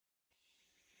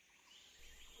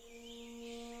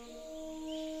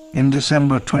In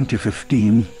December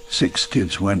 2015, 6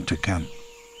 kids went to camp.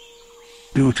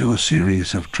 Due to a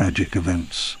series of tragic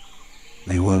events,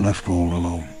 they were left all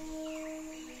alone.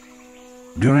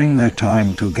 During their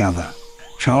time together,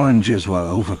 challenges were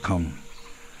overcome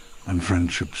and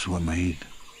friendships were made.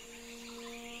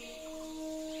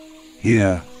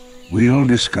 Here, we'll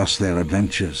discuss their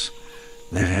adventures,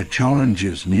 their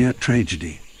challenges near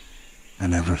tragedy,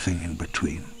 and everything in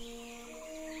between.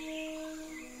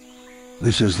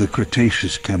 This is the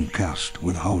Cretaceous Campcast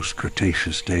with host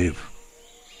Cretaceous Dave.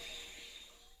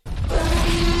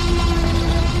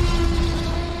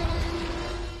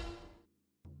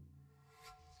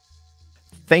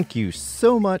 Thank you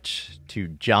so much to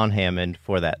John Hammond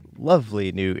for that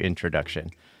lovely new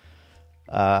introduction.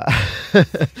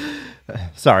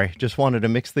 Sorry, just wanted to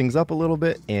mix things up a little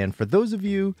bit. And for those of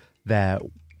you that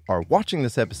are watching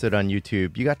this episode on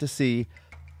YouTube, you got to see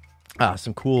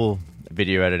some cool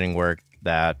video editing work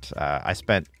that I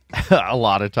spent a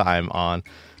lot of time on,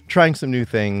 trying some new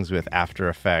things with After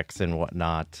Effects and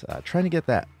whatnot, trying to get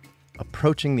that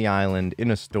approaching the island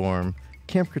in a storm,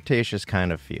 Camp Cretaceous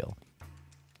kind of feel.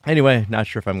 Anyway, not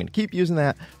sure if I'm going to keep using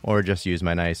that or just use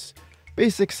my nice,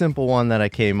 basic, simple one that I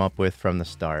came up with from the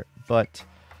start, but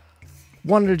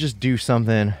wanted to just do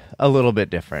something a little bit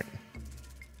different.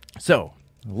 So,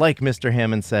 like Mr.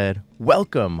 Hammond said,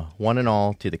 welcome one and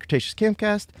all to the Cretaceous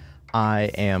Campcast.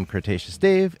 I am Cretaceous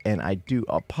Dave, and I do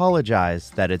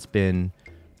apologize that it's been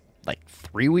like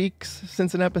 3 weeks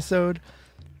since an episode.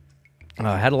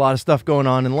 I had a lot of stuff going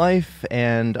on in life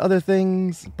and other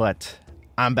things, but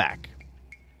I'm back.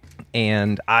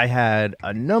 And I had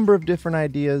a number of different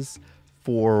ideas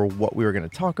for what we were going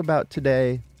to talk about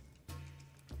today.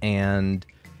 And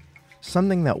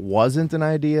something that wasn't an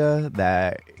idea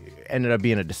that ended up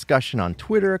being a discussion on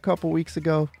Twitter a couple weeks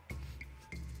ago.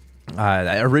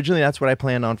 Originally, that's what I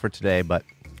planned on for today, but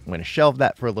I'm going to shelve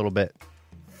that for a little bit.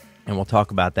 And we'll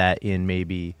talk about that in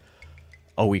maybe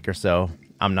a week or so.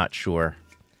 I'm not sure.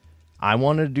 I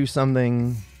wanted to do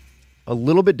something a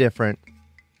little bit different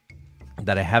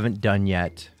that I haven't done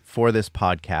yet for this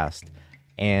podcast,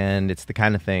 and it's the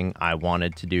kind of thing I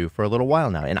wanted to do for a little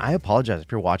while now. And I apologize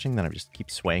if you're watching that I just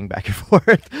keep swaying back and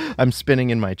forth. I'm spinning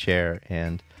in my chair,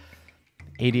 and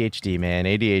ADHD, man,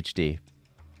 ADHD.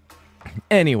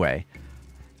 Anyway,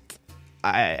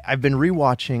 I've been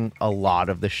rewatching a lot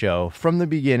of the show from the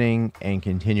beginning and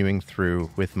continuing through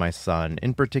with my son.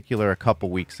 In particular, a couple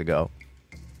weeks ago,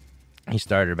 he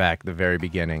started back at the very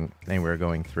beginning, and we were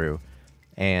going through.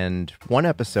 And one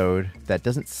episode that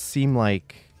doesn't seem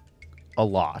like a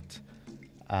lot.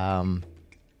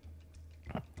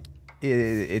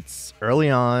 It's early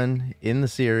on in the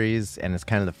series, and it's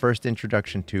kind of the first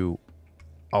introduction to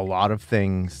a lot of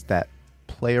things that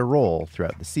play a role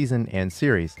throughout the season and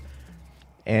series.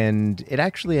 And it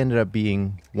actually ended up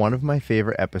being one of my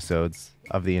favorite episodes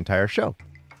of the entire show.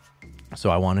 So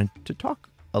I wanted to talk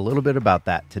a little bit about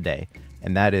that today.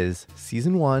 And that is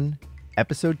Season 1,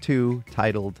 Episode 2,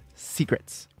 titled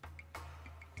Secrets.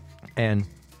 And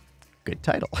good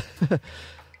title.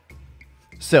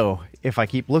 So, if I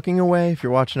keep looking away, if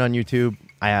you're watching on YouTube,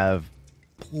 I have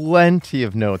plenty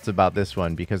of notes about this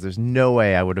one because there's no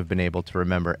way I would have been able to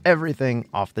remember everything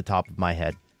off the top of my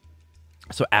head.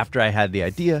 So after I had the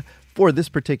idea for this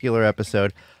particular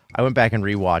episode, I went back and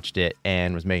rewatched it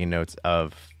and was making notes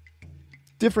of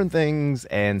different things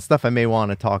and stuff I may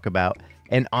want to talk about.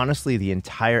 And honestly, the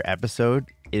entire episode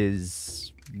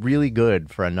is really good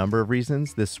for a number of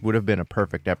reasons. This would have been a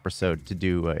perfect episode to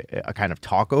do a kind of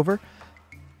talk over.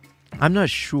 I'm not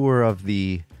sure of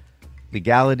the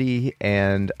legality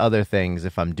and other things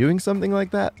if I'm doing something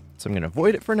like that, so I'm going to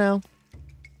avoid it for now.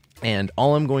 And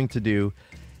all I'm going to do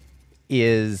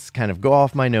is kind of go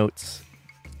off my notes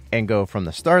and go from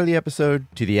the start of the episode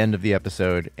to the end of the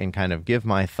episode and kind of give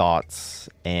my thoughts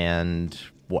and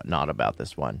whatnot about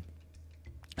this one.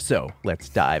 So let's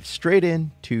dive straight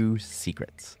into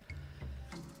Secrets.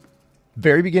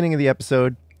 Very beginning of the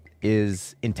episode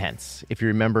is intense. If you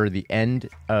remember the end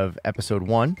of episode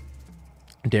 1,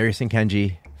 Darius and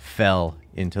Kenji fell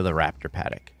into the raptor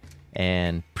paddock,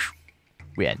 and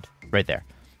we end right there.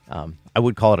 I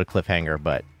would call it a cliffhanger,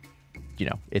 but you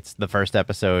know, it's the first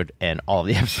episode and all of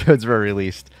the episodes were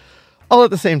released all at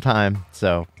the same time,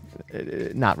 so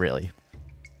not really.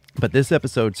 But this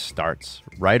episode starts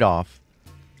right off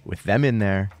with them in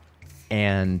there,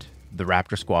 and the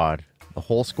raptor squad, the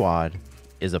whole squad,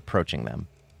 is approaching them.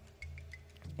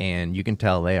 And you can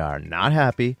tell they are not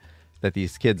happy that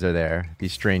these kids are there,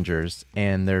 these strangers,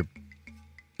 and they're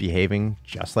behaving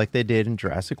just like they did in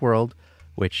Jurassic World,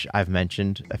 which I've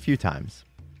mentioned a few times.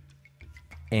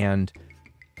 And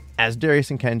as Darius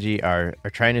and Kenji are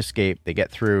trying to escape, they get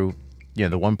through,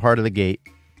 the one part of the gate,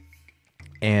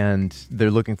 and they're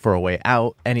looking for a way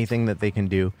out, anything that they can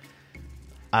do.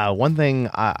 One thing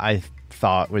I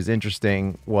thought was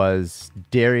interesting was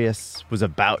Darius was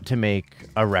about to make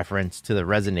a reference to the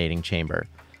resonating chamber.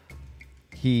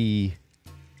 He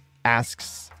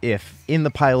asks if in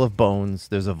the pile of bones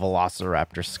there's a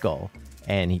velociraptor skull,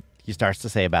 and he starts to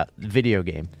say about video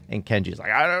game, and Kenji's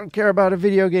like, I don't care about a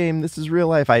video game, this is real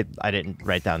life. I didn't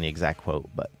write down the exact quote,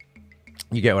 but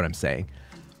you get what I'm saying.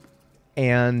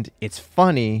 And it's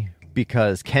funny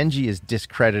because Kenji is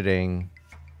discrediting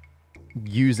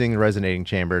using the resonating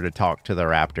chamber to talk to the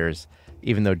raptors,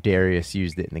 even though Darius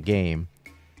used it in the game.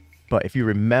 But if you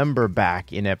remember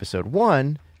back in episode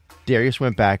 1, Darius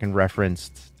went back and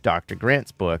referenced Dr.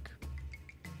 Grant's book,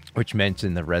 which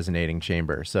mentioned the resonating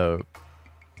chamber. So,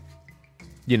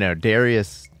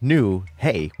 Darius knew,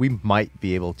 hey, we might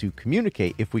be able to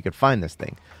communicate if we could find this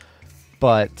thing.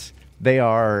 But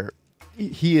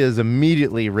he is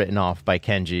immediately written off by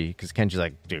Kenji, because Kenji's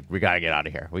like, dude, we got to get out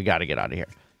of here. We got to get out of here.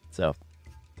 So,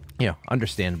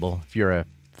 understandable. If you're a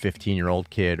 15-year-old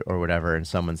kid or whatever, and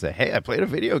someone say, hey, I played a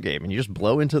video game, and you just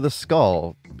blow into the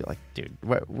skull, be like, dude,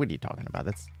 what are you talking about?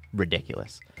 That's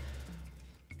ridiculous.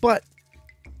 But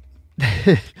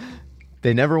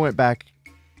they never went back.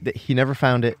 He never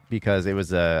found it because it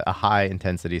was a high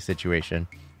intensity situation.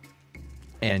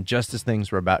 And just as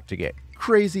things were about to get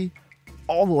crazy,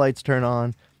 all the lights turn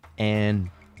on and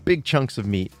big chunks of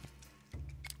meat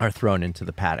are thrown into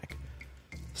the paddock.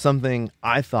 Something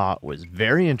I thought was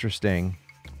very interesting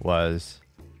was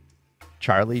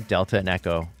Charlie, Delta, and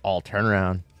Echo all turn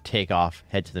around, take off,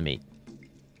 head to the meat.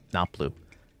 Not Blue.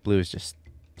 Blue is just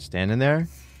standing there.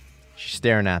 She's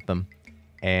staring at them.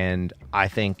 And I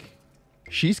think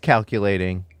she's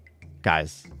calculating,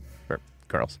 guys, or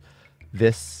girls,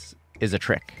 this is a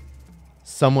trick.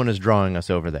 Someone is drawing us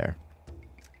over there.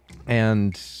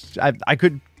 And I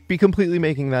could be completely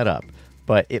making that up,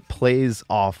 but it plays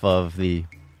off of the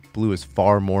Blue is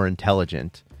far more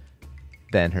intelligent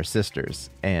than her sisters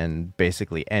and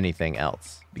basically anything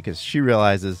else, because she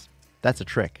realizes that's a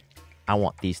trick. I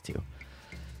want these two.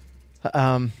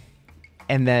 And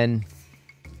then,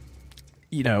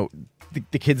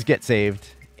 the kids get saved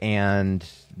and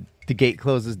the gate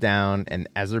closes down, and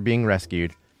as they're being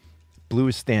rescued, Blue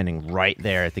is standing right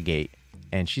there at the gate,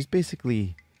 and she's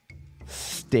basically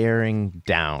staring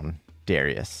down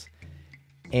Darius.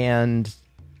 And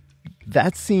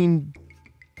that scene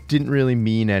didn't really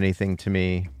mean anything to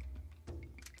me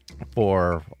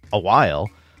for a while,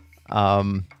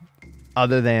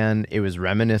 other than it was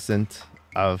reminiscent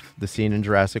of the scene in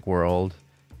Jurassic World,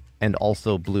 and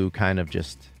also Blue kind of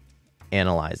just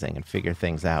analyzing and figure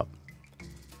things out.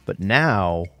 But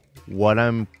now what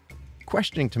I'm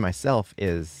questioning to myself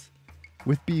is,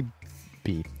 with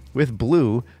with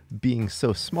Blue being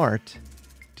so smart,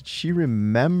 did she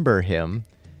remember him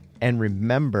and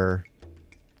remember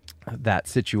that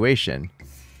situation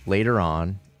later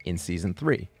on in season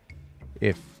 3?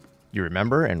 If you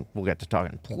remember, and we'll get to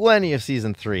talking plenty of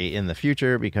season 3 in the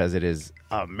future because it is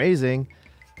amazing,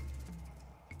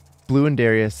 Blue and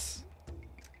Darius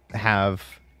have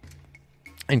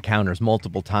encounters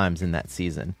multiple times in that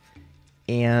season.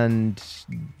 And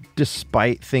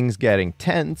despite things getting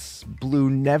tense, Blue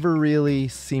never really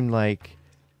seemed like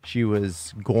she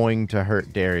was going to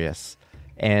hurt Darius.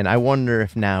 And I wonder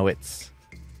if now it's,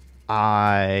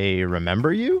 I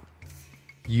remember you.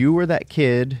 You were that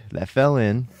kid that fell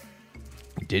in.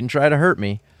 Didn't try to hurt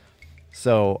me.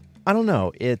 So I don't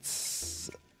know. It's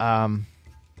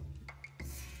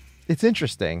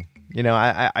interesting.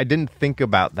 I didn't think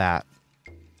about that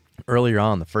earlier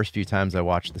on, the first few times I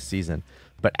watched the season.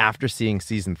 But after seeing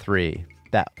season 3,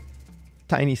 that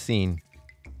tiny scene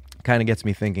kind of gets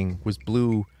me thinking, was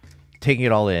Blue taking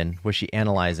it all in? Was she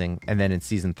analyzing? And then in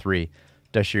season 3,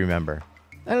 does she remember?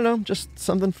 I don't know, just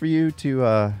something for you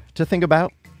to think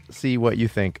about, see what you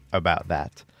think about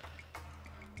that.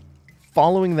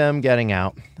 Following them getting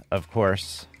out, of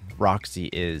course, Roxy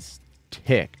is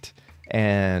ticked.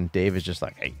 And Dave is just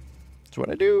like, hey, that's what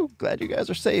I do. Glad you guys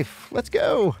are safe. Let's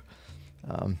go.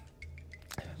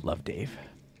 Love Dave.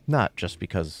 Not just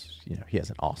because, he has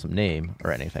an awesome name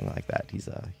or anything like that. He's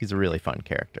a really fun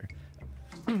character.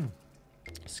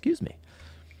 Excuse me.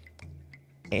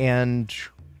 And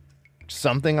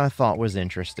something I thought was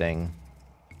interesting,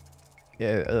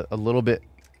 a little bit,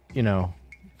 a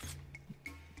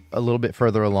little bit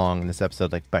further along in this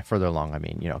episode, like by further along, I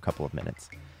mean, a couple of minutes,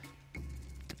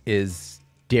 is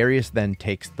Darius then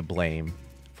takes the blame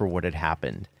for what had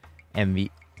happened. And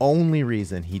the only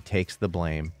reason he takes the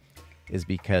blame is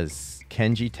because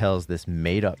Kenji tells this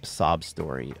made-up sob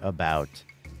story about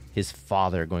his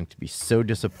father going to be so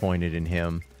disappointed in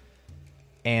him.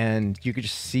 And you could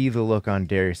just see the look on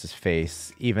Darius's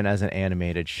face, even as an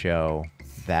animated show,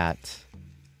 that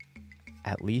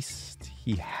at least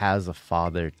he has a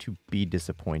father to be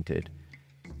disappointed.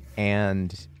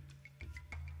 And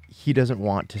he doesn't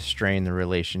want to strain the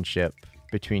relationship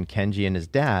between Kenji and his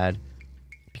dad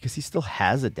because he still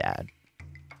has a dad.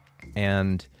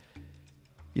 And,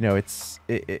 you know, it's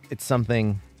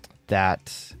something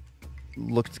that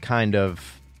looked kind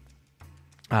of,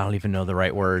 I don't even know the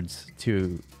right words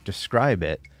to describe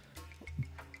it,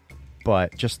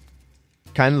 but just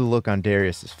kind of the look on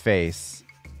Darius's face,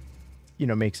 you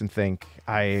know, makes him think,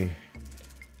 I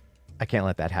can't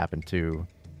let that happen to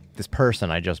this person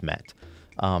I just met.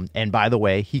 And by the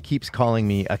way, he keeps calling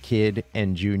me a kid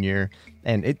and junior,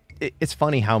 and it's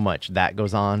funny how much that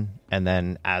goes on. And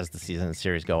then as the season and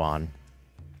series go on,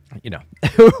 you know,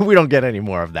 we don't get any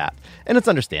more of that. And it's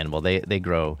understandable. They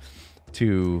grow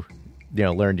to, you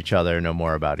know, learn each other, know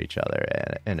more about each other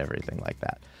and everything like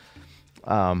that.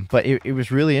 But it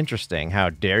was really interesting how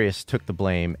Darius took the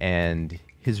blame and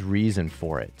his reason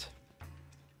for it.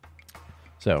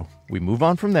 So we move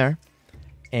on from there,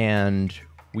 and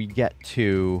we get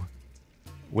to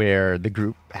where the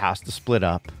group has to split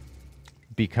up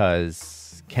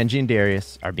because Kenji and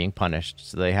Darius are being punished,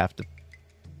 so they have to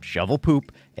shovel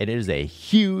poop. It is a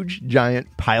huge, giant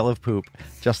pile of poop,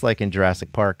 just like in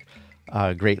Jurassic Park.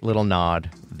 Great little nod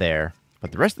there.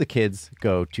 But the rest of the kids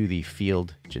go to the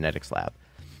field genetics lab.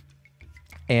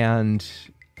 And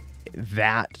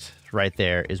that right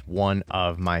there is one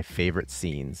of my favorite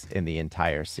scenes in the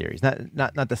entire series.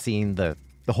 Not the scene, the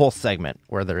whole segment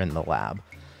where they're in the lab.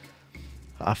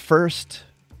 First,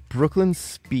 Brooklyn's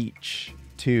speech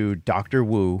to Dr.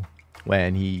 Wu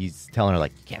when he's telling her,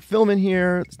 like, you can't film in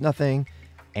here, it's nothing.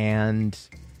 And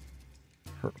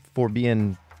her, for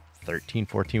being 13,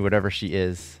 14, whatever she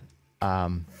is,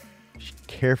 she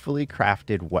carefully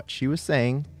crafted what she was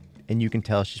saying. And you can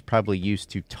tell she's probably used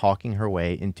to talking her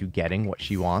way into getting what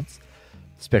she wants,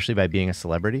 especially by being a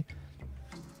celebrity.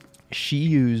 She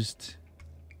used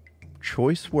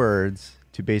choice words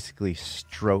to basically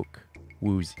stroke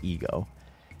Wu's ego.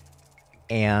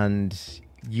 And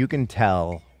you can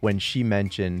tell when she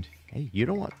mentioned, hey, you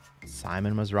don't want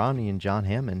Simon Masrani and John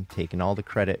Hammond taking all the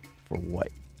credit for what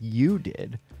you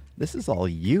did. This is all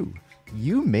you.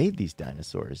 You made these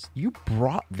dinosaurs. You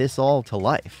brought this all to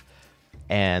life.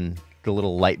 And the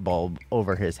little light bulb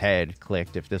over his head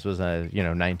clicked. If this was a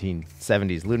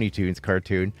 1970s Looney Tunes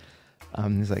cartoon,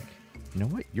 he's like, you know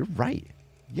what? You're right.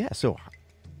 Yeah. So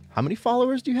how many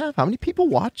followers do you have? How many people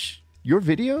watch your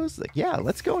videos? Like, yeah,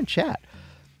 let's go and chat.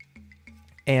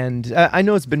 And I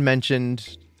know it's been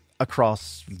mentioned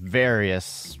across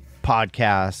various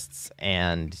podcasts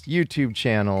and YouTube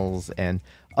channels and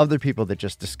other people that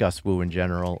just discuss Wu in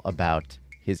general about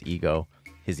his ego,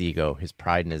 his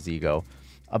pride in his ego,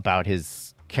 about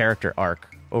his character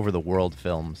arc over the world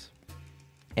films.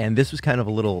 And this was kind of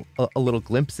a little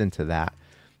glimpse into that,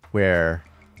 where,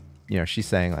 you know, she's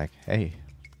saying like, hey,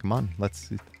 come on,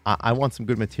 I want some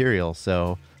good material,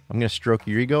 so I'm going to stroke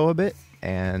your ego a bit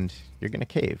and you're going to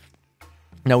cave.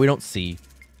 Now, we don't see,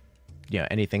 you know,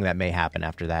 anything that may happen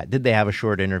after that. Did they have a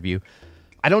short interview?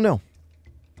 I don't know.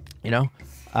 You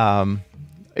know,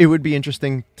 it would be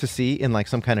interesting to see in like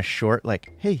some kind of short,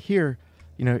 like, hey, here,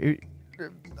 you know,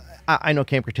 I know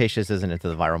Camp Cretaceous isn't into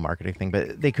the viral marketing thing,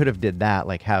 but they could have did that,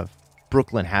 like have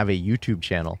Brooklyn have a YouTube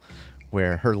channel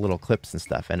where her little clips and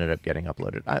stuff ended up getting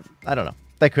uploaded. I don't know.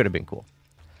 That could have been cool.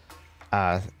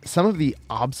 Some of the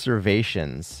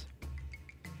observations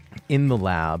in the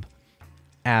lab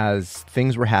as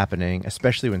things were happening,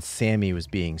 especially when Sammy was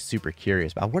being super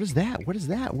curious about, what is that? What is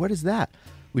that? What is that?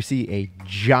 We see a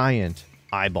giant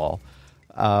eyeball.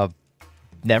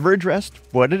 Never addressed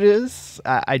what it is.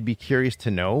 I'd be curious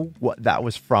to know what that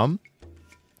was from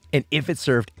and if it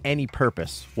served any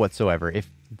purpose whatsoever.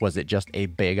 Was it just a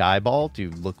big eyeball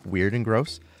to look weird and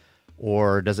gross?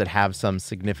 Or does it have some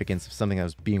significance of something that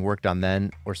was being worked on then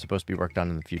or supposed to be worked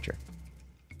on in the future?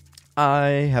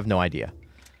 I have no idea.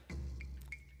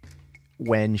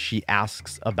 When she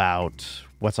asks about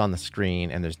what's on the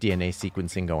screen and there's DNA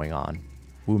sequencing going on,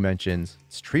 Wu mentions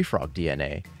it's tree frog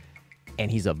DNA. And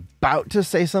he's about to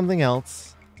say something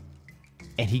else,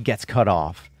 and he gets cut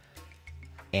off.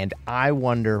 And I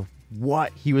wonder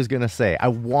what he was going to say. I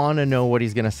want to know what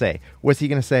he's going to say. Was he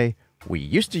going to say, we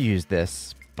used to use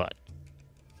this, but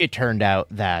it turned out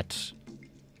that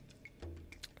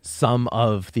some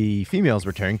of the females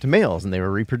were turning to males and they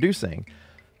were reproducing?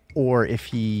 Or if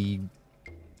he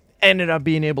ended up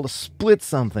being able to split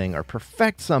something or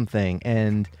perfect something.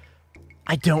 And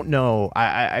I don't know.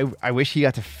 I wish he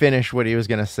got to finish what he was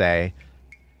going to say,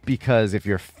 because if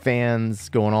you're fans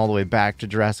going all the way back to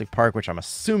Jurassic Park, which I'm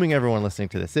assuming everyone listening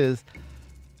to this is,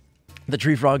 the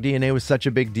tree frog DNA was such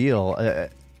a big deal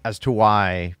as to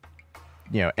why,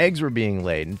 eggs were being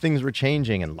laid and things were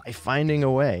changing and life finding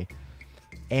a way.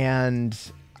 And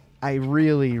I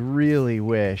really, really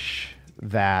wish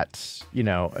that,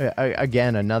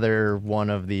 again, another one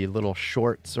of the little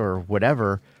shorts or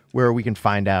whatever where we can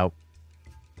find out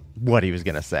what he was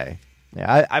going to say.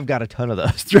 Yeah, I've got a ton of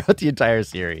those throughout the entire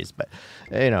series, but,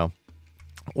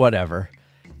 whatever.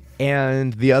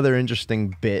 And the other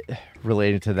interesting bit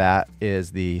related to that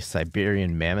is the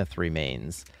Siberian mammoth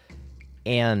remains.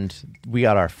 And we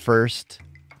got our first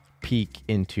peek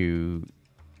into,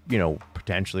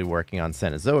 potentially working on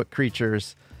Cenozoic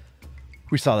creatures.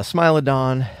 We saw the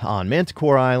Smilodon on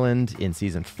Manticore Island in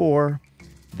Season 4.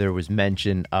 There was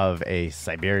mention of a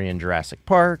Siberian Jurassic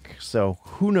Park, so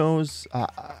who knows?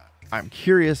 I'm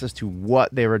curious as to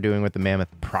what they were doing with the mammoth,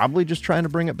 probably just trying to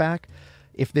bring it back.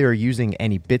 If they were using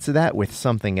any bits of that with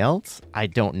something else, I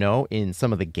don't know. In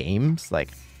some of the games, like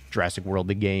Jurassic World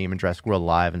the game and Jurassic World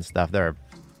Live and stuff, there are,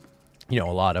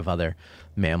 a lot of other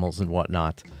mammals and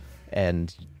whatnot,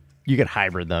 and you could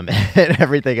hybrid them and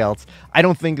everything else. I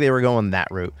don't think they were going that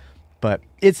route, but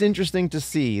it's interesting to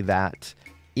see that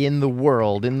in the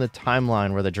world, in the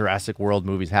timeline where the Jurassic World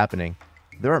movie's happening,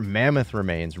 there are mammoth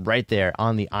remains right there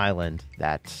on the island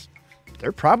that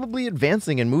they're probably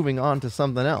advancing and moving on to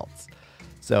something else.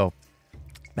 So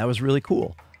that was really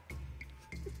cool.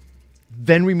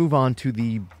 Then we move on to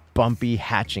the Bumpy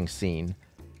hatching scene,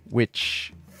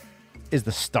 which is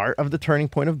the start of the turning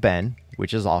point of Ben,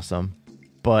 which is awesome,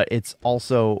 but it's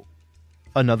also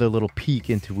another little peek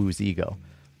into Wu's ego.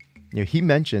 He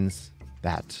mentions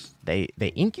that they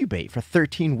incubate for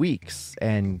 13 weeks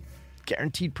and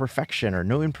guaranteed perfection or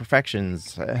no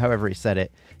imperfections, however he said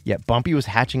it. Yet Bumpy was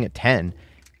hatching at 10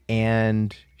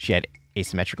 and she had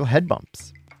asymmetrical head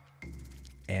bumps.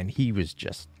 And he was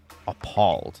just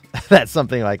appalled that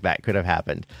something like that could have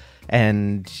happened.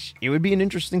 And it would be an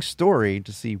interesting story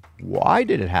to see, why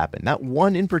did it happen? That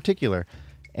one in particular.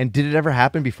 And did it ever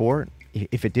happen before?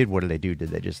 If it did, what did they do? Did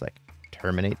they just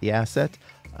terminate the asset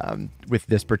with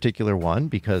this particular one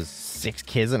because 6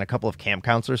 kids and a couple of camp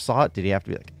counselors saw it? Did he have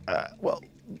to be well,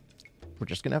 we're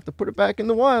just going to have to put it back in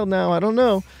the wild now. I don't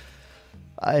know.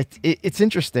 It's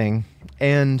interesting.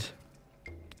 And,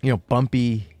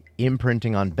 Bumpy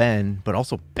imprinting on Ben, but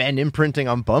also Ben imprinting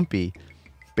on Bumpy.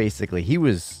 Basically, he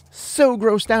was so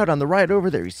grossed out on the ride over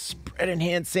there. He's spreading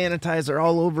hand sanitizer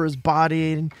all over his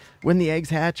body. And when the egg's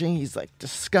hatching, he's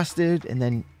disgusted. And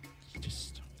then he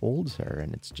just holds her,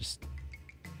 and it's just,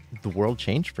 the world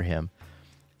changed for him.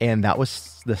 And that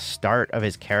was the start of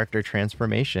his character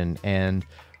transformation. And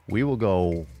we will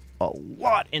go a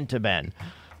lot into Ben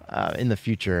in the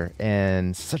future.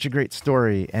 And such a great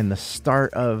story, and the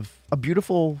start of a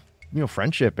beautiful,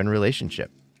 friendship and relationship.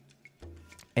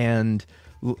 And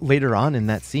later on in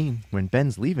that scene, when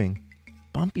Ben's leaving,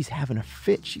 Bumpy's having a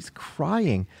fit. She's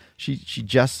crying. She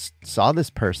just saw this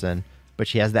person, but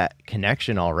she has that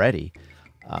connection already.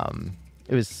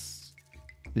 It was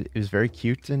very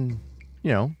cute and,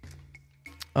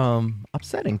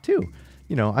 upsetting too.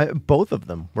 Both of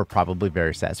them were probably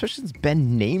very sad, especially since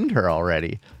Ben named her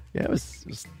already. Yeah, it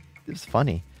was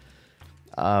funny.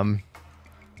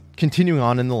 Continuing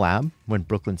on in the lab, when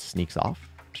Brooklyn sneaks off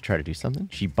to try to do something,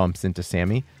 she bumps into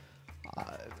Sammy.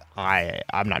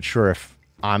 I'm not sure if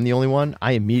I'm the only one.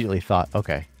 I immediately thought,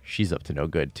 okay, she's up to no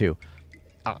good too.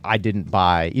 I didn't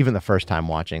buy, even the first time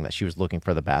watching, that she was looking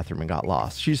for the bathroom and got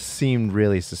lost. She seemed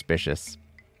really suspicious.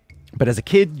 But as a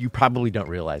kid, you probably don't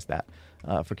realize that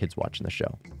for kids watching the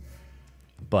show.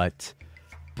 But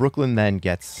Brooklyn then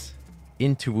gets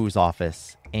into Wu's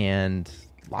office, and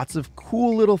lots of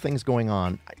cool little things going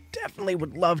on. I definitely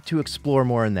would love to explore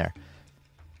more in there.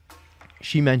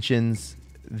 She mentions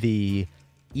the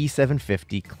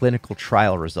E750 clinical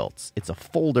trial results. It's a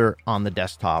folder on the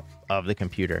desktop of the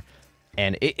computer.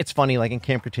 And it's funny, in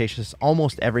Camp Cretaceous,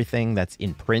 almost everything that's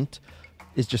in print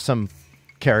is just some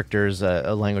characters,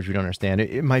 a language we don't understand.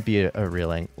 It might be a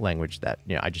real language that,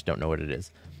 I just don't know what it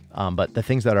is. But the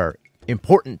things that are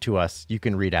important to us, you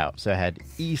can read out. So I had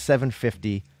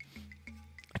E750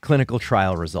 clinical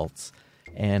trial results.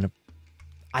 And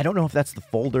I don't know if that's the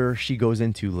folder she goes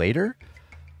into later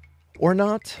or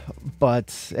not,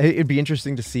 but it'd be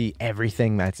interesting to see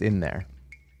everything that's in there.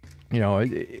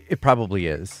 It probably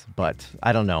is, but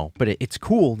I don't know. But it's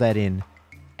cool that in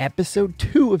episode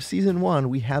 2 of season 1,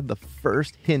 we had the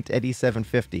first hint at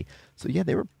E750. So yeah,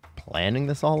 they were planning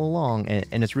this all along,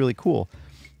 and it's really cool.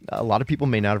 A lot of people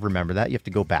may not have remembered that. You have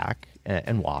to go back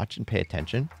and watch and pay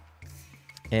attention.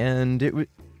 And it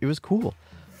was cool.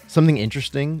 Something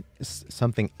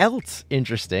else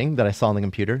interesting that I saw on the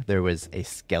computer, there was a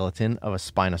skeleton of a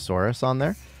Spinosaurus on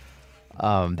there.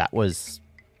 That was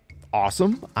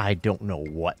awesome. I don't know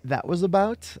what that was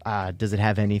about. Does it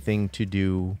have anything to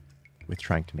do with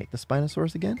trying to make the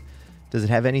Spinosaurus again? Does it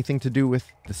have anything to do with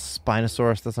the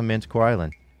Spinosaurus that's on Manticore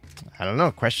Island? I don't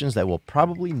know. Questions that we'll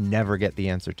probably never get the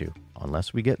answer to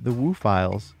unless we get the Wu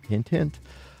files. Hint, hint.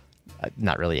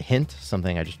 Not really a hint,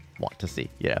 something I just want to see,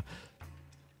 you know.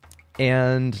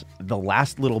 And the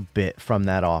last little bit from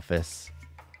that office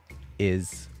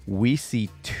is we see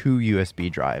 2 USB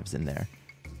drives in there.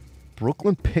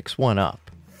 Brooklyn picks one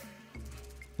up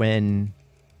when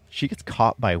she gets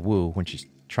caught by Wu when she's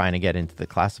trying to get into the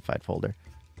classified folder.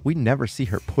 We never see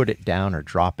her put it down or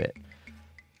drop it.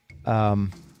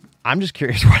 I'm just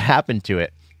curious what happened to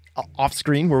it. Off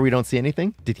screen where we don't see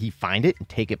anything, did he find it and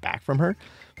take it back from her?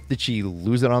 Did she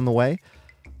lose it on the way?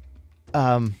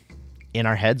 In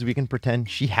our heads, we can pretend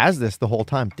she has this the whole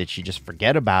time. Did she just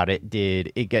forget about it?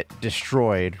 Did it get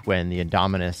destroyed when the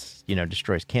Indominus,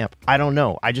 destroys camp? I don't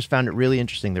know. I just found it really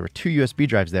interesting. There were 2 USB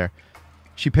drives there.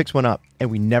 She picks one up, and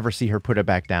we never see her put it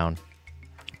back down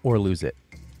or lose it.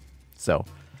 So,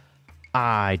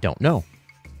 I don't know.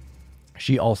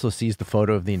 She also sees the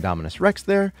photo of the Indominus Rex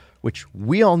there, which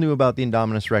we all knew about the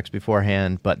Indominus Rex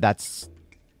beforehand, but that's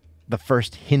the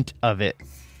first hint of it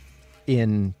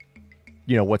in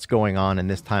what's going on in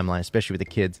this timeline, especially with the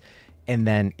kids. And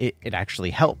then it actually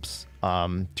helps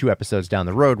 2 episodes down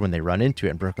the road when they run into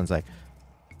it, and Brooklyn's like,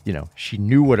 she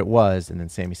knew what it was, and then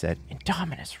Sammy said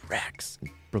Indominus Rex, and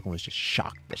Brooklyn was just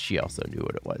shocked that she also knew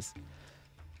what it was.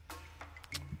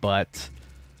 But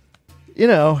it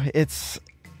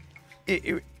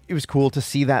was cool to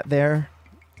see that there.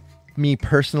 Me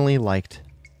personally liked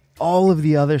all of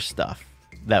the other stuff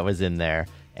that was in there,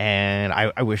 and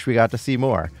I wish we got to see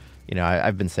more.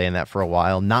 I've been saying that for a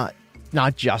while. Not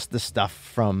just the stuff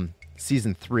from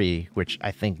season 3, which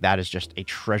I think that is just a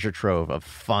treasure trove of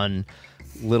fun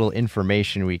little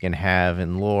information we can have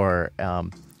in lore.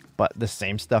 But the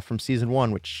same stuff from season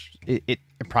 1, which it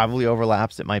probably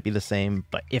overlaps. It might be the same,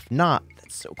 but if not,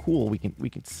 that's so cool. We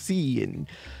can see and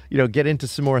get into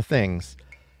some more things.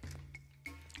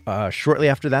 Shortly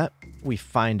after that, we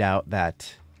find out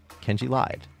that Kenji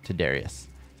lied to Darius.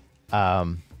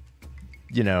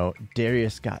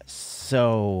 Darius got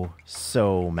so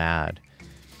mad,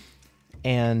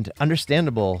 and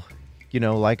understandable.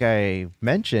 Like I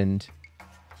mentioned,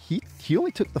 he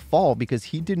only took the fall because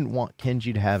he didn't want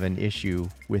Kenji to have an issue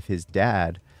with his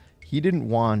dad. He didn't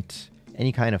want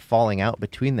any kind of falling out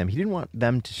between them. He didn't want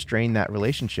them to strain that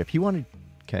relationship. He wanted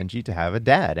Kenji to have a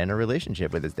dad and a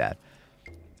relationship with his dad.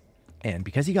 And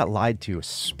because he got lied to,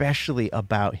 especially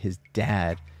about his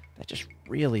dad, that just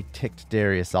really ticked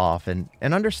Darius off, and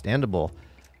understandable.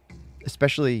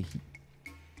 Especially,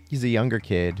 he's a younger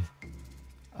kid,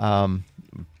 based on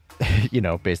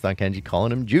Kenji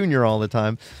calling him Junior all the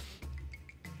time.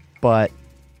 But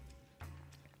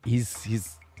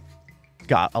he's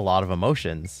got a lot of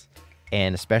emotions,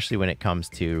 and especially when it comes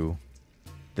to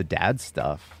the dad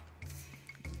stuff,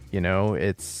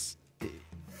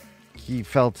 he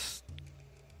felt,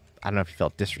 I don't know if he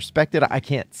felt disrespected. I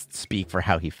can't speak for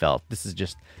how he felt. This is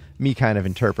just me kind of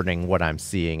interpreting what I'm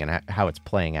seeing and how it's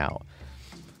playing out.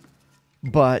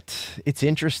 But it's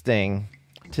interesting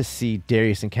to see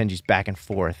Darius and Kenji's back and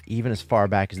forth, even as far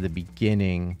back as the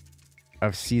beginning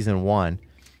of season 1,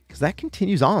 because that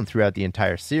continues on throughout the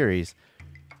entire series.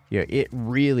 It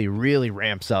really, really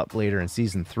ramps up later in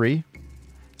season 3.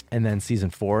 And then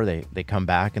season 4, they come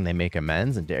back and they make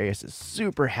amends, and Darius is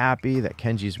super happy that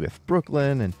Kenji's with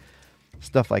Brooklyn and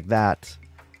stuff like that.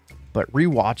 But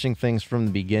rewatching things from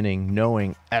the beginning,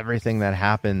 knowing everything that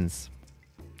happens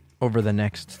over the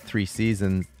next 3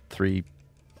 seasons,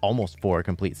 almost 4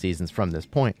 complete seasons from this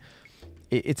point,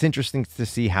 it's interesting to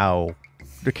see how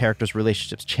the characters'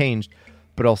 relationships changed,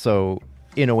 but also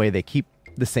in a way they keep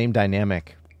the same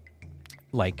dynamic,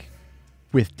 like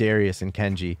with Darius and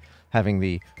Kenji having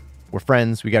the we're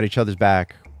friends, we got each other's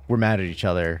back, we're mad at each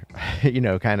other,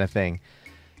 kind of thing.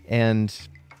 And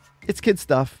it's kid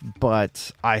stuff, but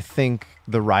I think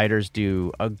the writers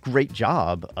do a great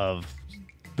job of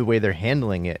the way they're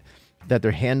handling it, that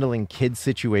they're handling kid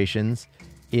situations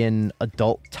in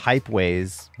adult type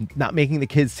ways, not making the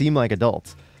kids seem like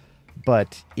adults,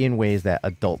 but in ways that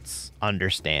adults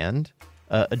understand.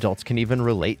 Adults can even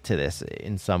relate to this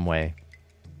in some way.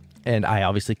 And I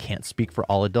obviously can't speak for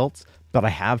all adults, but I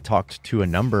have talked to a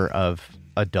number of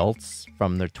adults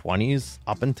from their 20s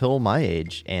up until my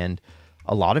age, and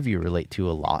a lot of you relate to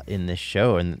a lot in this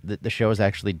show, and the show has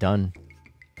actually done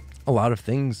a lot of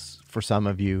things for some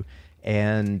of you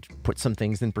and put some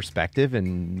things in perspective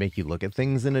and make you look at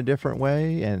things in a different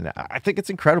way. And I think it's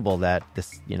incredible that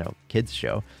this, kids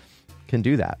show can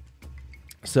do that.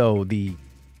 So the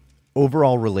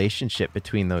overall relationship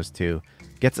between those two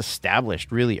gets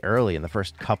established really early in the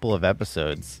first couple of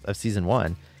episodes of season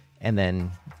 1. And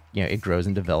then, it grows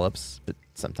and develops, but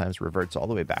sometimes reverts all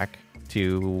the way back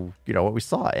to, what we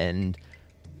saw. And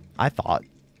I thought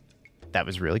that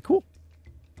was really cool.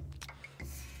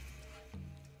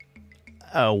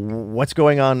 What's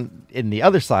going on in the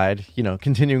other side,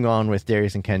 continuing on with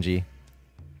Darius and Kenji,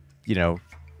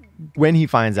 when he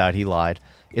finds out he lied,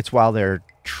 it's while they're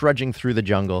trudging through the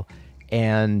jungle,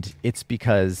 and it's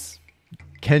because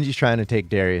Kenji's trying to take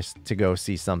Darius to go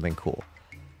see something cool.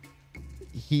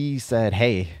 He said,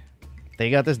 hey, they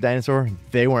got this dinosaur.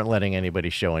 They weren't letting anybody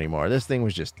show anymore. This thing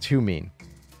was just too mean.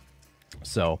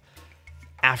 So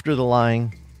after the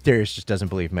lying, Darius just doesn't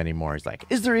believe him anymore. He's like,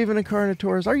 is there even a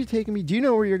Carnotaurus? Are you taking me? Do you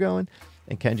know where you're going?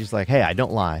 And Kenji's like, hey, I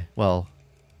don't lie. Well,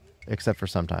 except for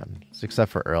sometimes,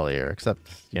 except for earlier, except,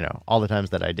 all the times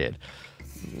that I did.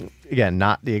 Again,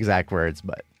 not the exact words,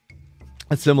 but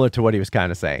it's similar to what he was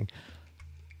kind of saying.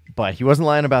 But he wasn't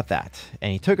lying about that.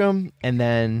 And he took him, and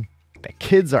then the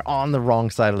kids are on the wrong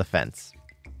side of the fence,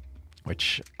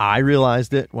 which I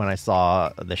realized it when I saw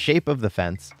the shape of the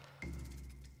fence.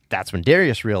 That's when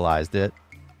Darius realized it,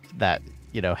 that,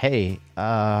 hey,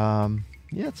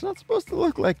 it's not supposed to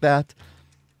look like that.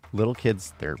 Little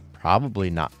kids, they're probably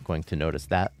not going to notice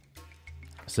that.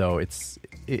 So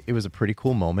it was a pretty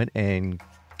cool moment and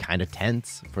kind of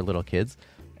tense for little kids.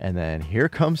 And then here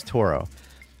comes Toro.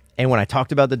 And when I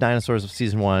talked about the dinosaurs of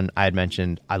season 1, I had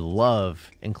mentioned I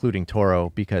love including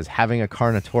Toro because having a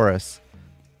Carnotaurus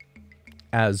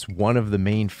as one of the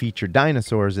main featured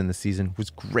dinosaurs in the season was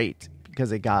great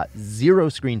because it got 0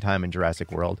 screen time in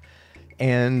Jurassic World.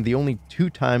 And the only 2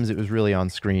 times it was really on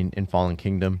screen in Fallen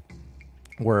Kingdom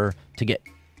were to get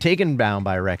taken down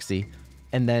by Rexy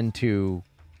and then to,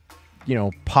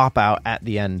 pop out at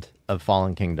the end of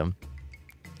Fallen Kingdom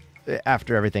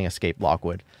after everything escaped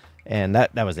Lockwood. And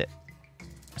that was it.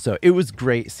 So it was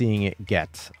great seeing it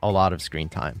get a lot of screen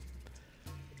time.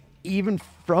 Even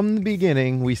from the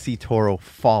beginning, we see Toro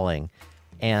falling.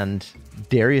 And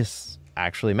Darius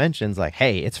actually mentions, like,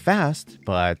 hey, it's fast,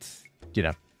 but,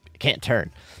 it can't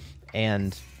turn.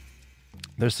 And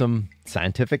there's some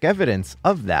scientific evidence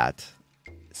of that.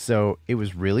 So it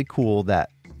was really cool that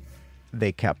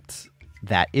they kept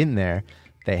that in there.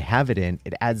 They have it in.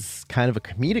 It adds kind of a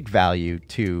comedic value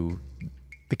to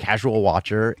the casual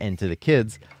watcher and to the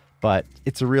kids, but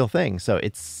it's a real thing. So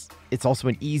it's also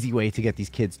an easy way to get these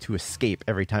kids to escape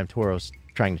every time Toro's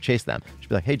trying to chase them. She'd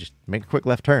be like, hey, just make a quick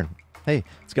left turn. Hey,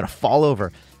 it's going to fall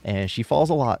over. And she falls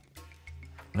a lot.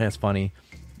 And it's funny,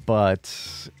 but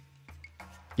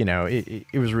it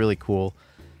was really cool.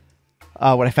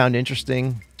 What I found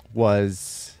interesting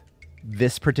was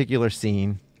this particular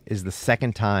scene is the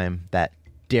second time that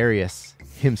Darius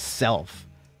himself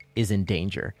is in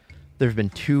danger. There have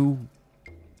been 2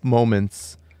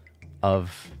 moments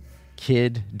of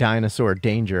kid dinosaur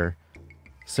danger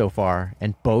so far,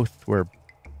 and both were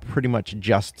pretty much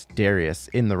just Darius.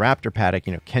 In the raptor paddock,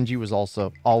 Kenji was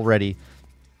also already,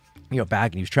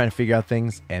 back, and he was trying to figure out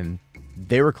things, and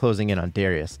they were closing in on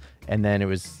Darius. And then it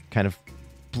was kind of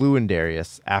Blue and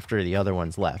Darius after the other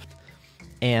ones left.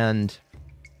 And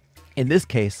in this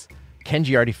case,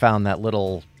 Kenji already found that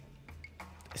little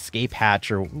escape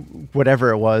hatch or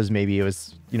whatever it was. Maybe it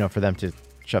was, for them to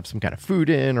shove some kind of food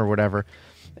in or whatever.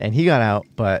 And he got out,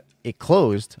 but it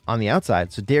closed on the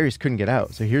outside, so Darius couldn't get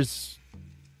out. So here's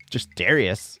just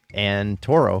Darius and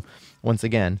Toro once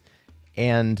again.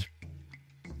 And,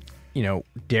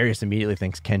 Darius immediately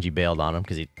thinks Kenji bailed on him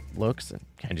because he looks and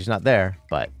Kenji's not there.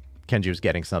 But Kenji was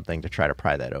getting something to try to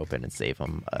pry that open and save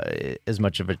him. As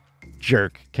much of a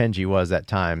jerk Kenji was at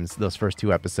times, those first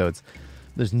 2 episodes,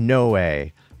 there's no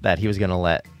way that he was going to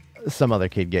let some other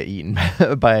kid get eaten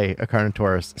by a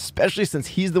Carnotaurus, especially since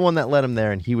he's the one that led him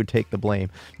there and he would take the blame.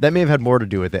 That may have had more to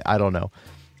do with it. I don't know.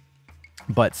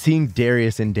 But seeing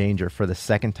Darius in danger for the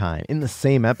second time in the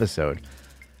same episode,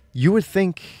 you would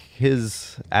think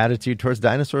his attitude towards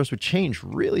dinosaurs would change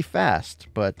really fast.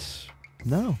 But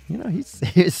no,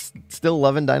 he's still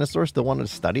loving dinosaurs, still wanted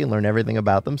to study and learn everything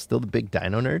about them, still the big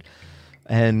dino nerd.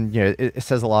 And, it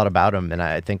says a lot about him. And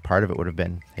I think part of it would have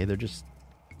been, hey, they're just,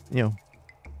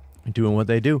 doing what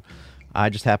they do. I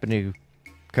just happened to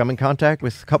come in contact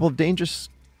with a couple of dangerous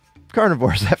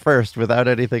carnivores at first without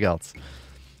anything else.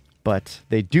 But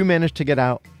they do manage to get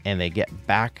out, and they get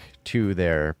back to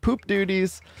their poop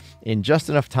duties in just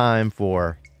enough time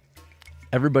for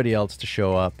everybody else to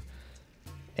show up.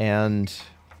 And,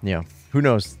 who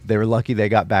knows? They were lucky they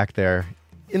got back there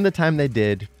in the time they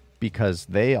did, because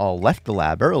they all left the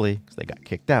lab early because they got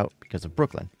kicked out because of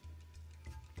Brooklyn.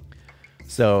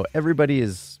 So everybody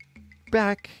is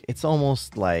back. It's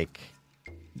almost like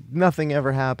nothing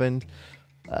ever happened.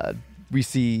 We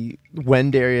see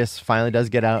when Darius finally does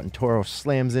get out and Toro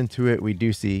slams into it, we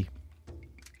do see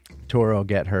Toro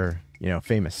get her,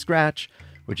 famous scratch,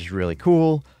 which is really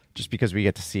cool, just because we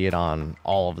get to see it on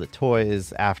all of the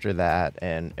toys after that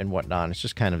and whatnot. It's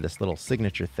just kind of this little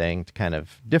signature thing to kind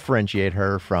of differentiate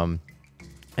her from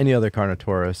any other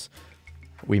Carnotaurus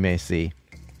we may see.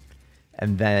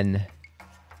 And then,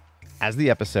 as the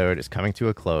episode is coming to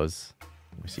a close,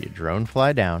 we see a drone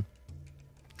fly down,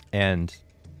 and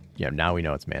now we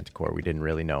know it's Manticore. We didn't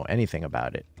really know anything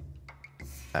about it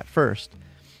at first.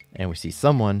 And we see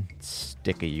someone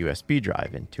stick a USB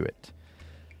drive into it.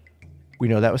 We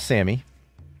know that was Sammy.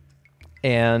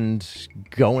 And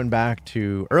going back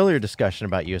to earlier discussion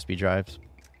about USB drives,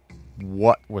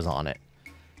 what was on it?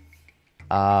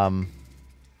 I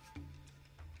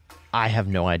have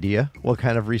no idea what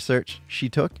kind of research she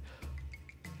took.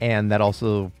 And that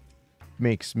also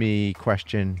makes me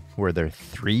question, were there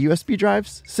 3 USB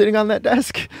drives sitting on that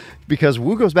desk? Because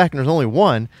Wu goes back and there's only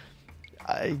one.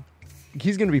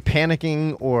 He's going to be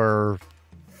panicking, or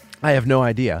I have no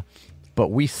idea. But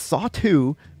we saw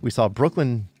 2. We saw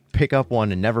Brooklyn pick up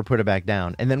one and never put it back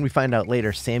down. And then we find out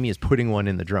later Sammy is putting one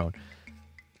in the drone.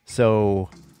 So,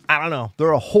 I don't know. There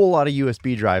are a whole lot of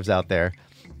USB drives out there.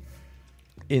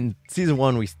 In season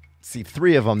 1, we see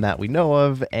 3 of them that we know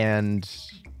of, and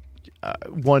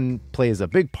one plays a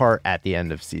big part at the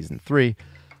end of season 3.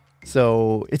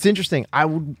 So it's interesting. I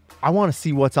want to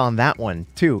see what's on that one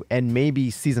too. And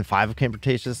maybe season 5 of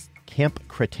Camp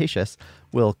Cretaceous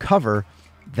will cover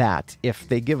that, if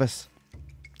they give us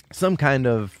some kind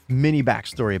of mini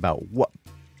backstory about what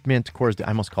Manticore's I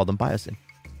almost called them Biosyn.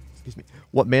 Excuse me.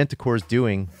 What Manticore's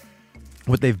doing,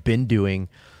 what they've been doing,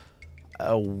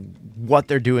 what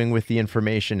they're doing with the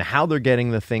information, how they're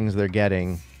getting the things they're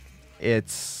getting.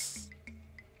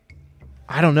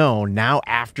 I don't know. Now,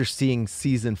 after seeing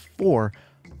season 4,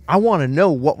 I want to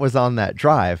know what was on that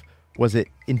drive. Was it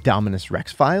Indominus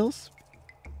Rex files?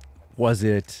 Was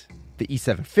it the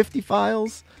E750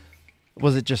 files?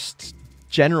 Was it just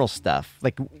general stuff?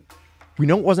 Like, we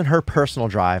know it wasn't her personal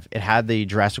drive. It had the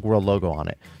Jurassic World logo on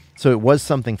it. So it was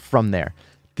something from there.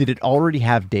 Did it already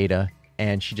have data,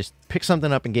 and she just picked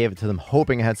something up and gave it to them,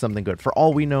 hoping it had something good? For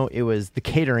all we know, it was the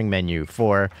catering menu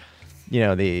for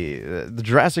the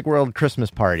Jurassic World Christmas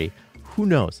party. Who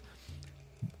knows?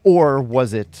 Or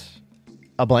was it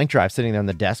a blank drive sitting there on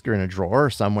the desk or in a drawer or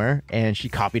somewhere, and she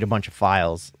copied a bunch of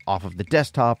files off of the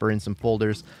desktop or in some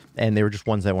folders, and they were just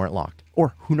ones that weren't locked?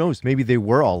 Or who knows? Maybe they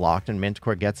were all locked, and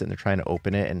Manticore gets it, and they're trying to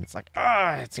open it, and it's like,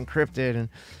 it's encrypted,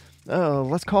 and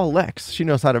let's call Lex. She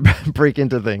knows how to break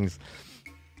into things.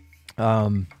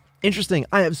 Interesting.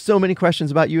 I have so many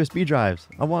questions about USB drives.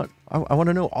 I want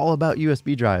to know all about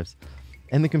USB drives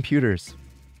and the computers.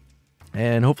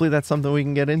 And hopefully that's something we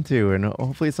can get into, and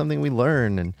hopefully it's something we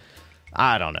learn, and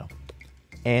I don't know.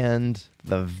 And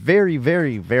the very,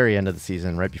 very, very end of the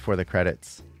season, right before the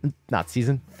credits, not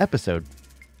season, episode.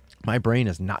 My brain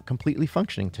is not completely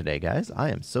functioning today, guys.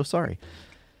 I am so sorry.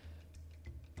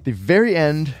 The very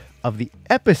end of the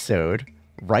episode,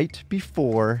 right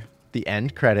before the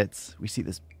end credits, we see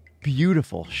this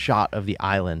beautiful shot of the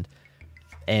island.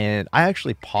 And I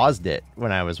actually paused it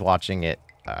when I was watching it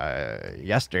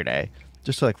yesterday,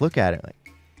 just to look at it.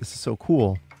 This is so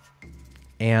cool.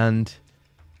 And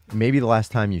maybe the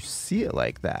last time you see it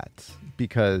like that,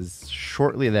 because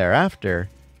shortly thereafter,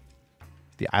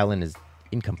 the island is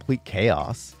in complete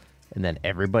chaos, and then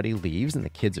everybody leaves, and the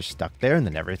kids are stuck there, and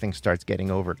then everything starts getting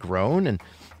overgrown, and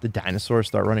the dinosaurs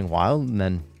start running wild, and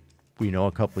then we know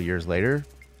a couple of years later,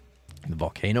 the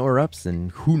volcano erupts,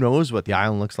 and who knows what the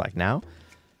island looks like now.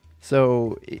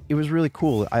 So it was really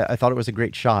cool. I thought it was a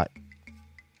great shot,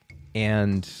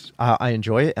 and I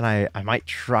enjoy it, and I might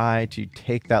try to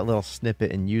take that little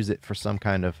snippet and use it for some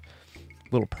kind of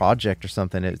little project or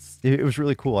something. It was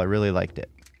really cool. I really liked it.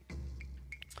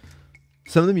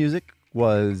 Some of the music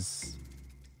was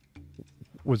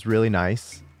really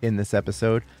nice in this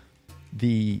episode.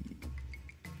 The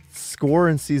score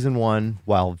in season 1,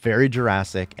 while very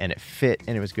Jurassic, and it fit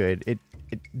and it was good, it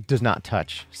does not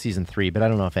touch season 3, but I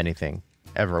don't know if anything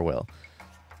ever will.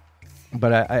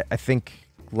 But I think,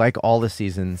 like all the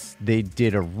seasons, they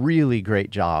did a really great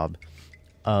job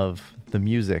of the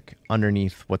music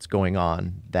underneath what's going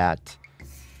on, that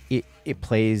it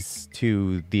plays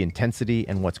to the intensity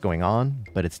and what's going on,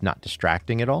 but it's not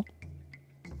distracting at all.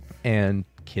 And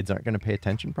kids aren't going to pay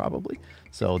attention probably,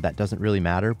 so that doesn't really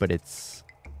matter. But it's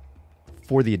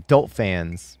for the adult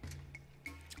fans.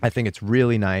 I think it's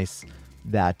really nice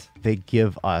that they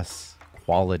give us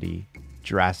quality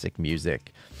Jurassic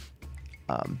music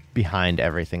behind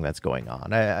everything that's going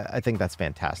on. I think that's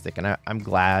fantastic, and I'm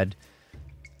glad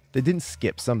they didn't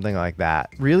skip something like that.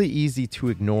 Really easy to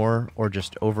ignore or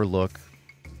just overlook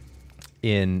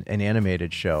in an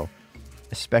animated show,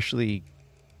 especially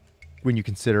when you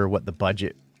consider what the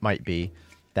budget might be,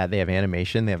 that they have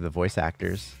animation, they have the voice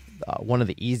actors. One of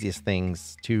the easiest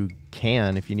things to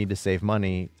can, if you need to save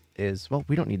money, is, well,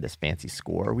 we don't need this fancy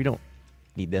score. We don't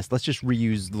need this. Let's just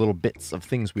reuse little bits of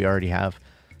things we already have,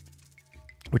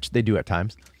 which they do at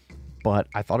times. But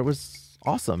I thought it was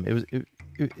awesome.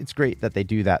 It's great that they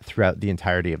do that throughout the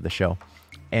entirety of the show.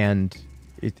 And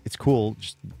it's cool,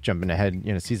 just jumping ahead,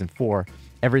 season 4,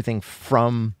 everything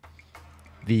from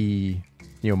the,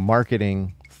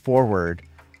 marketing forward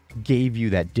gave you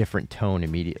that different tone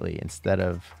immediately. Instead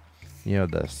of,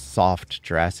 the soft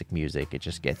Jurassic music, it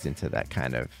just gets into that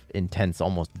kind of intense,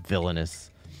 almost villainous,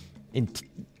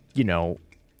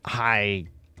 high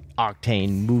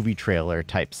octane movie trailer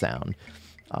type sound.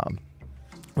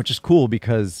 Which is cool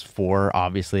because 4,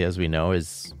 obviously, as we know,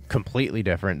 is completely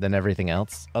different than everything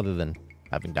else other than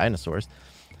having dinosaurs.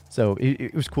 So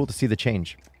it was cool to see the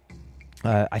change.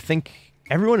 I think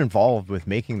everyone involved with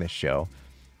making this show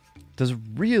does a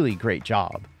really great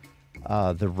job.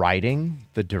 The writing,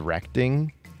 the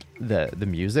directing, the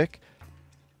music.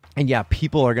 And yeah,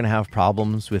 people are going to have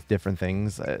problems with different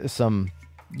things. Some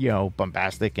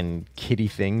bombastic and kiddie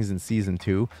things in season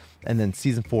 2. And then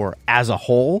season 4 as a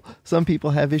whole, some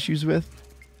people have issues with.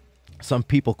 Some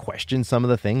people question some of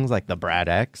the things like the Brad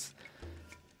X.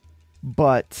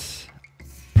 But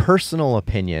personal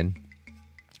opinion,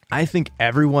 I think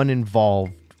everyone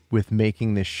involved with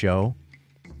making this show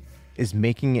is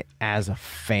making it as a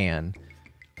fan,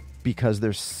 because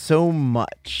there's so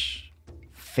much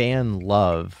fan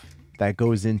love that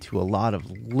goes into a lot of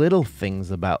little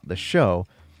things about the show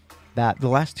that the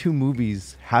last 2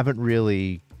 movies haven't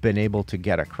really been able to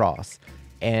get across.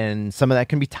 And some of that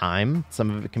can be time, some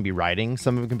of it can be writing,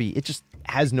 some of it can be, it just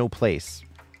has no place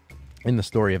in the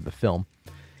story of the film.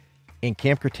 And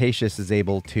Camp Cretaceous is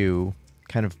able to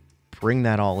kind of bring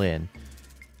that all in,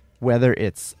 whether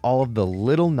it's all of the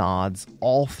little nods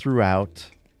all throughout,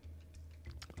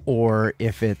 or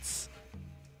if it's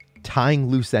tying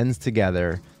loose ends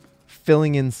together,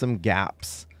 filling in some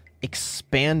gaps,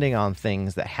 expanding on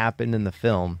things that happened in the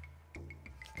film,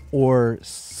 or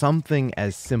something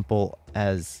as simple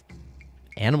as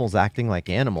animals acting like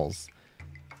animals.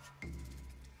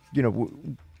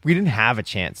 We didn't have a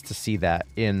chance to see that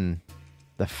in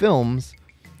the films,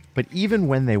 but even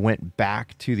when they went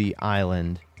back to the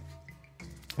island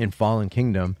in Fallen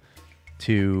Kingdom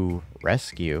to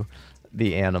rescue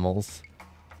the animals,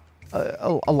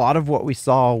 a lot of what we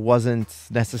saw wasn't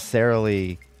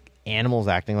necessarily animals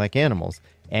acting like animals.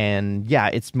 And yeah,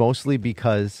 it's mostly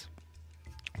because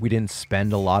we didn't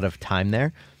spend a lot of time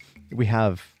there. We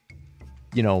have,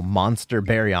 monster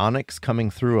baryonyx coming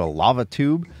through a lava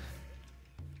tube.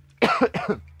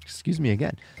 Excuse me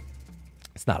again.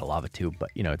 It's not a lava tube, but,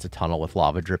 it's a tunnel with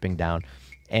lava dripping down.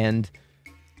 And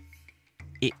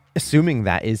assuming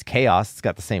that is chaos, it's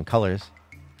got the same colors.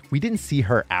 We didn't see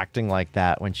her acting like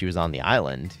that when she was on the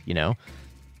island,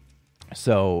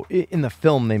 So in the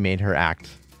film, they made her act,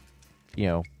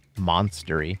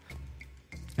 monstery.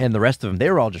 And the rest of them, they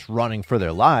were all just running for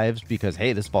their lives because,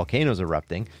 hey, this volcano's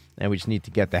erupting and we just need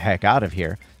to get the heck out of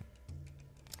here.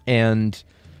 And,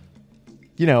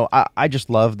 I just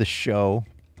love the show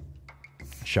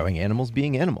showing animals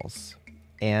being animals.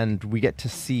 And we get to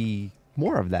see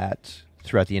more of that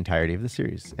throughout the entirety of the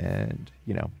series. And,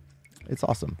 it's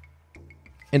awesome.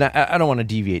 And I don't want to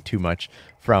deviate too much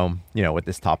from, what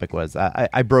this topic was.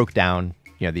 I broke down,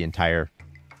 the entire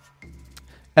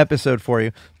episode for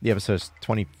you. The episode's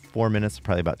 24 minutes,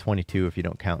 probably about 22 if you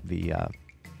don't count the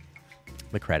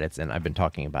credits, and I've been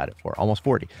talking about it for almost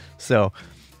 40. So,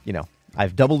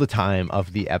 I've doubled the time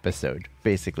of the episode,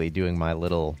 basically doing my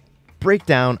little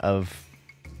breakdown of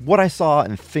what I saw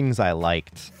and things I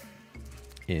liked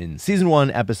in season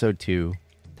 1, episode 2,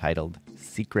 titled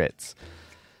Secrets.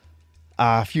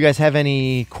 If you guys have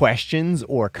any questions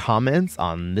or comments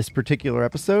on this particular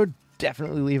episode,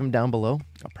 definitely leave them down below.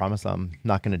 I promise I'm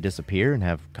not going to disappear and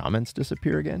have comments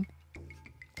disappear again.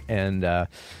 And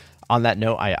on that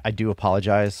note, I do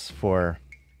apologize for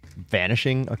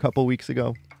vanishing a couple weeks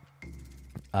ago.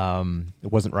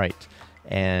 It wasn't right.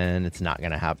 And it's not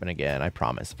going to happen again, I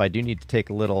promise. If I do need to take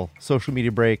a little social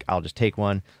media break, I'll just take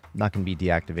one. I'm not going to be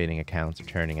deactivating accounts or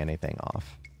turning anything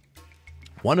off.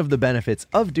 One of the benefits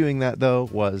of doing that, though,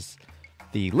 was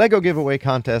the Lego giveaway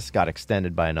contest got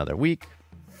extended by another week.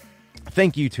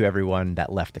 Thank you to everyone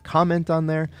that left a comment on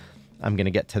there. I'm going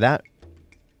to get to that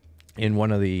in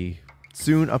one of the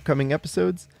soon upcoming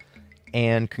episodes.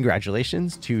 And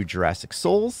congratulations to Jurassic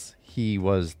Souls. He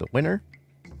was the winner.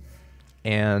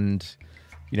 And,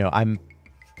 you know, I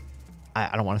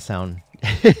don't want to sound,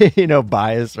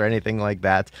 biased or anything like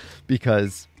that,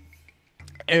 because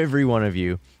every one of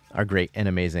you are great and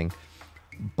amazing.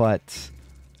 But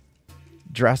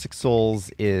Jurassic Souls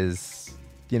is,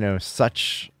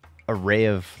 such a ray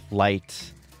of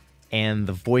light and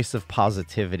the voice of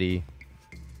positivity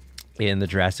in the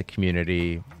Jurassic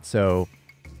community. So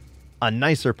a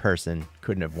nicer person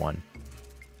couldn't have won.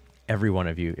 Every one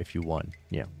of you, if you won,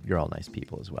 you're all nice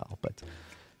people as well. But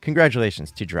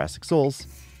congratulations to Jurassic Souls.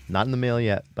 Not in the mail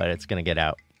yet, but it's going to get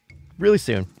out really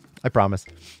soon. I promise.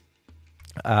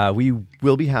 We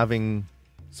will be having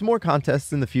some more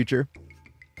contests in the future.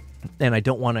 And I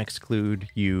don't want to exclude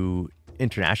you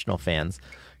international fans,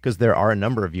 because there are a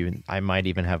number of you. And I might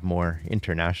even have more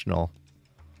international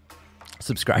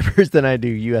subscribers than I do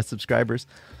US subscribers.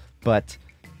 But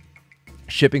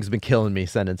shipping's been killing me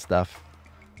sending stuff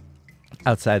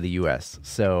outside the US.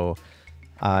 So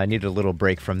I need a little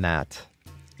break from that.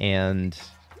 And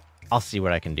I'll see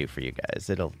what I can do for you guys.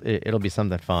 It'll be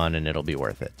something fun, and it'll be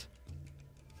worth it.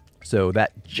 So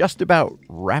that just about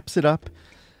wraps it up.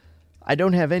 I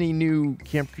don't have any new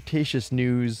Camp Cretaceous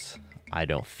news, I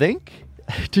don't think,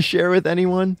 to share with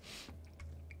anyone.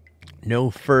 No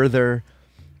further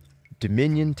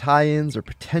Dominion tie-ins or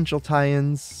potential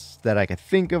tie-ins that I could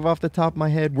think of off the top of my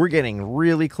head. We're getting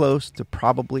really close to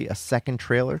probably a second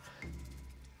trailer.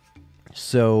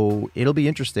 So it'll be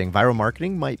interesting. Viral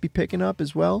marketing might be picking up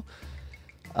as well.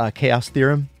 Chaos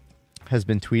Theorem has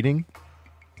been tweeting,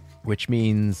 which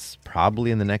means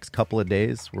probably in the next couple of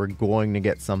days, we're going to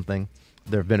get something.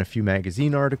 There have been a few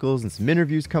magazine articles and some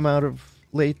interviews come out of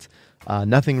late.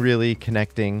 Nothing really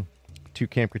connecting to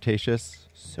Camp Cretaceous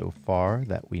so far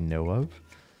that we know of.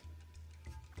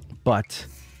 But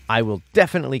I will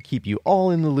definitely keep you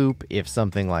all in the loop if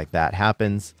something like that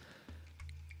happens.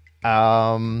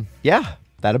 Yeah,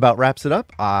 that about wraps it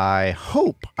up. I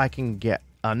hope I can get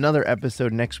another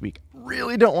episode next week.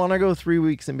 Really don't want to go 3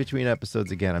 weeks in between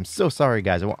episodes again. I'm so sorry,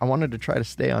 guys. I wanted to try to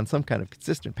stay on some kind of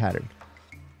consistent pattern.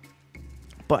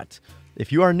 But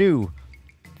if you are new,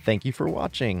 thank you for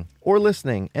watching or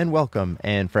listening, and welcome.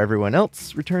 And for everyone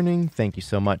else returning, thank you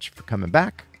so much for coming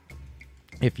back.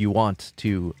 If you want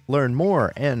to learn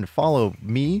more and follow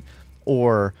me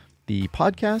or the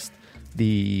podcast,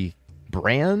 the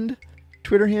brand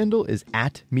Twitter handle is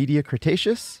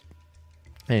 @MediaCretaceous.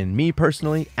 And me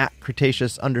personally,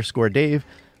 @Cretaceous_Dave.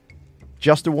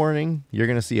 Just a warning, you're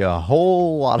going to see a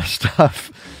whole lot of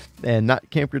stuff, and not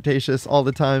Camp Cretaceous all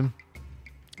the time,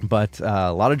 but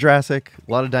a lot of Jurassic,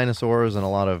 a lot of dinosaurs, and a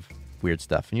lot of weird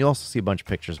stuff. And you'll also see a bunch of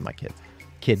pictures of my kid,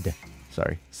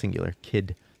 singular,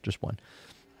 kid, just one.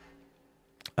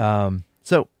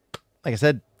 So, like I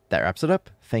said, that wraps it up.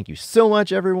 Thank you so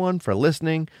much, everyone, for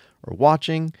listening or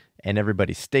watching, and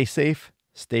everybody stay safe,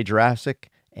 stay Jurassic,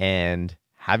 and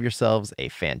have yourselves a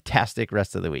fantastic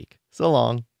rest of the week. So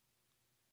long.